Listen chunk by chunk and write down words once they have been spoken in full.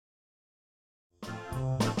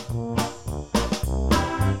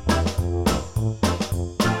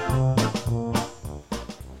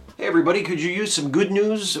everybody. Could you use some good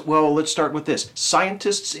news? Well, let's start with this.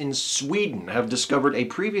 Scientists in Sweden have discovered a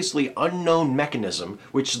previously unknown mechanism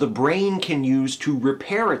which the brain can use to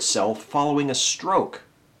repair itself following a stroke.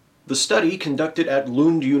 The study, conducted at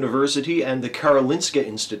Lund University and the Karolinska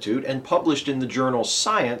Institute and published in the journal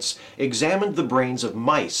Science, examined the brains of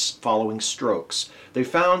mice following strokes. They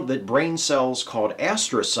found that brain cells called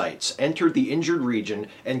astrocytes entered the injured region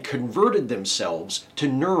and converted themselves to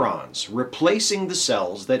neurons, replacing the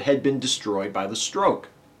cells that had been destroyed by the stroke.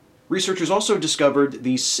 Researchers also discovered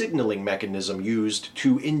the signaling mechanism used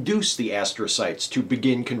to induce the astrocytes to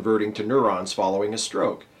begin converting to neurons following a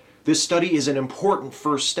stroke. This study is an important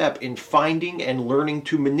first step in finding and learning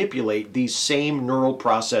to manipulate these same neural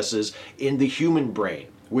processes in the human brain,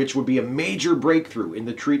 which would be a major breakthrough in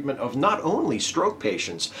the treatment of not only stroke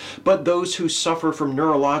patients, but those who suffer from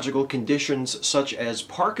neurological conditions such as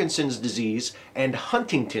Parkinson's disease and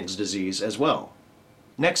Huntington's disease as well.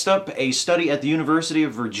 Next up, a study at the University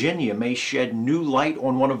of Virginia may shed new light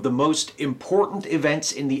on one of the most important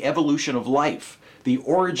events in the evolution of life, the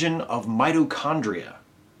origin of mitochondria.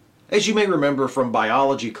 As you may remember from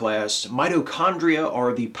biology class, mitochondria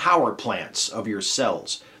are the power plants of your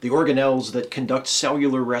cells, the organelles that conduct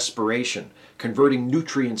cellular respiration, converting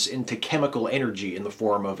nutrients into chemical energy in the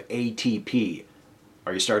form of ATP.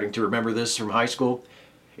 Are you starting to remember this from high school?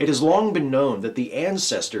 It has long been known that the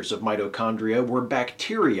ancestors of mitochondria were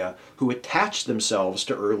bacteria who attached themselves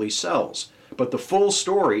to early cells. But the full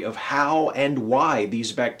story of how and why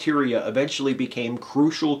these bacteria eventually became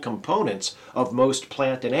crucial components of most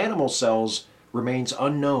plant and animal cells remains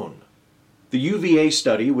unknown. The U.Va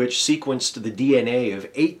study, which sequenced the DNA of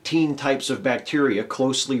 18 types of bacteria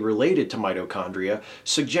closely related to mitochondria,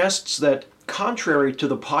 suggests that, contrary to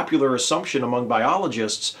the popular assumption among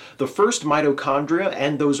biologists, the first mitochondria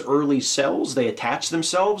and those early cells they attached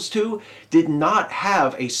themselves to did not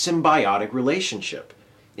have a symbiotic relationship.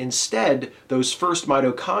 Instead, those first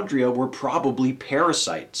mitochondria were probably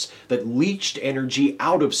parasites that leached energy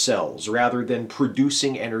out of cells rather than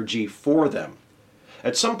producing energy for them.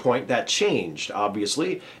 At some point that changed,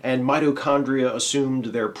 obviously, and mitochondria assumed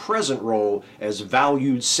their present role as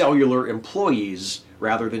valued cellular employees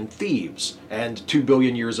rather than thieves. And 2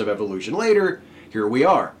 billion years of evolution later, here we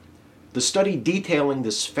are. The study detailing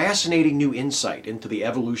this fascinating new insight into the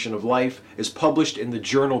evolution of life is published in the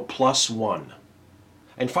journal PLOS ONE.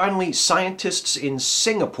 And finally, scientists in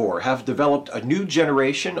Singapore have developed a new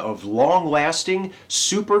generation of long-lasting,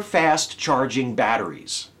 super-fast charging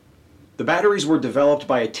batteries. The batteries were developed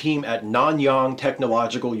by a team at Nanyang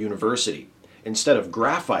Technological University. Instead of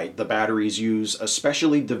graphite, the batteries use a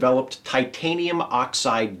specially developed titanium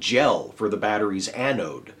oxide gel for the battery's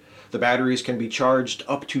anode. The batteries can be charged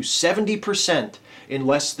up to 70% in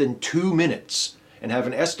less than 2 minutes and have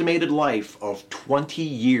an estimated life of 20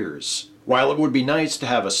 years. While it would be nice to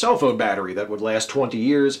have a cell phone battery that would last 20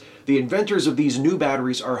 years, the inventors of these new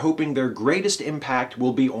batteries are hoping their greatest impact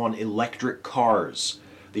will be on electric cars.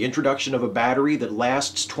 The introduction of a battery that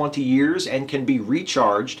lasts 20 years and can be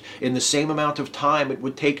recharged in the same amount of time it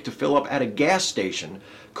would take to fill up at a gas station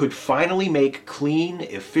could finally make clean,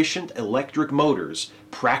 efficient electric motors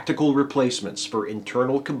practical replacements for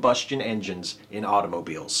internal combustion engines in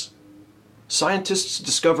automobiles. Scientists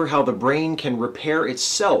discover how the brain can repair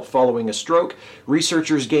itself following a stroke,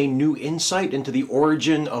 researchers gain new insight into the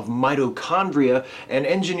origin of mitochondria, and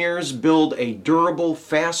engineers build a durable,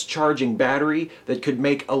 fast-charging battery that could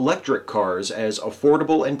make electric cars as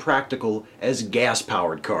affordable and practical as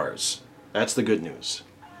gas-powered cars. That's the good news.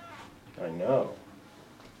 I know.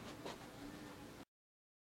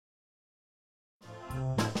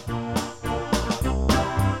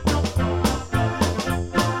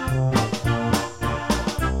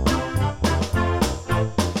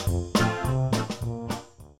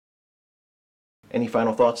 Any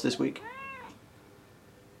final thoughts this week?